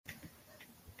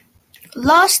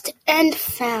Lost and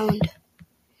Found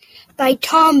by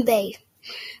Tom Bay.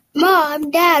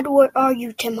 "Mom, Dad, where are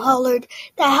you?" Tim hollered.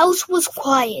 The house was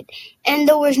quiet, and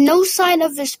there was no sign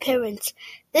of his parents.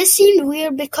 This seemed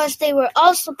weird because they were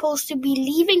all supposed to be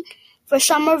leaving for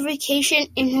summer vacation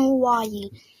in Hawaii.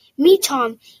 Meet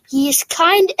Tom. He is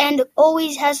kind and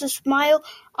always has a smile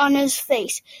on his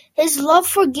face. His love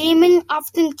for gaming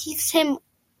often keeps him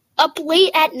up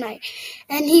late at night,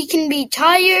 and he can be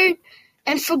tired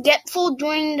and forgetful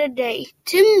during the day.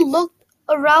 Tim looked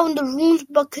around the rooms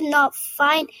but could not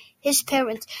find his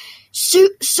parents.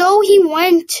 So he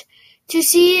went to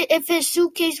see if his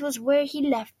suitcase was where he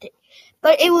left it,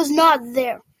 but it was not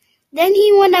there. Then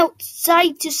he went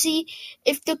outside to see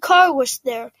if the car was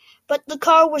there, but the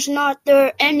car was not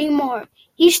there anymore.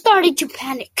 He started to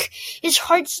panic. His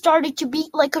heart started to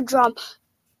beat like a drum.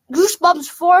 Goosebumps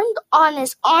formed on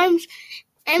his arms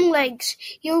and legs.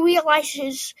 He realized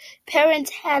his parents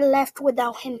had left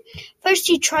without him. First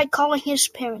he tried calling his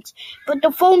parents, but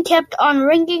the phone kept on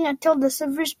ringing until the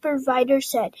service provider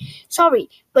said, "Sorry,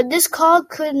 but this call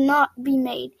could not be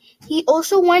made." He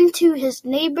also went to his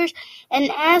neighbors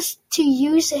and asked to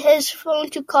use his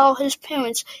phone to call his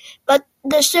parents, but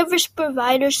the service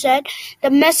provider said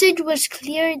the message was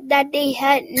clear that they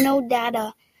had no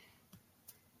data.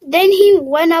 Then he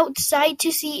went outside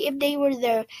to see if they were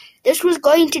there. This was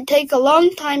going to take a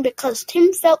long time because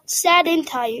Tim felt sad and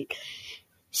tired.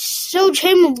 So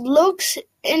Tim looks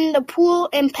in the pool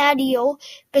and patio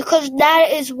because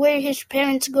that is where his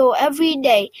parents go every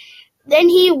day. Then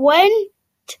he went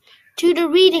to the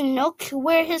reading nook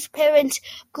where his parents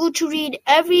go to read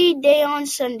every day on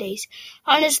Sundays.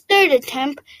 On his third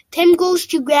attempt, Tim goes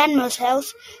to Grandma's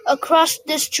house across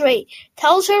the street,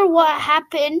 tells her what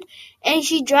happened, and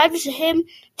she drives him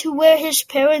to where his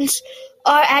parents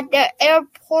are at the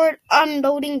airport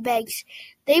unloading bags.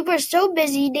 They were so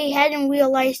busy they hadn't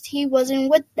realized he wasn't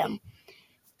with them.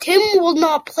 Tim will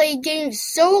not play games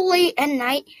so late at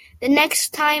night the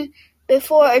next time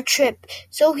before a trip,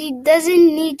 so he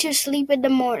doesn't need to sleep in the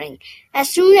morning. As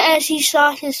soon as he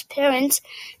saw his parents,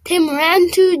 Tim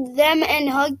ran to them and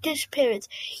hugged his parents.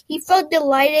 He felt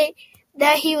delighted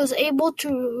that he was able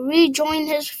to rejoin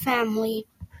his family.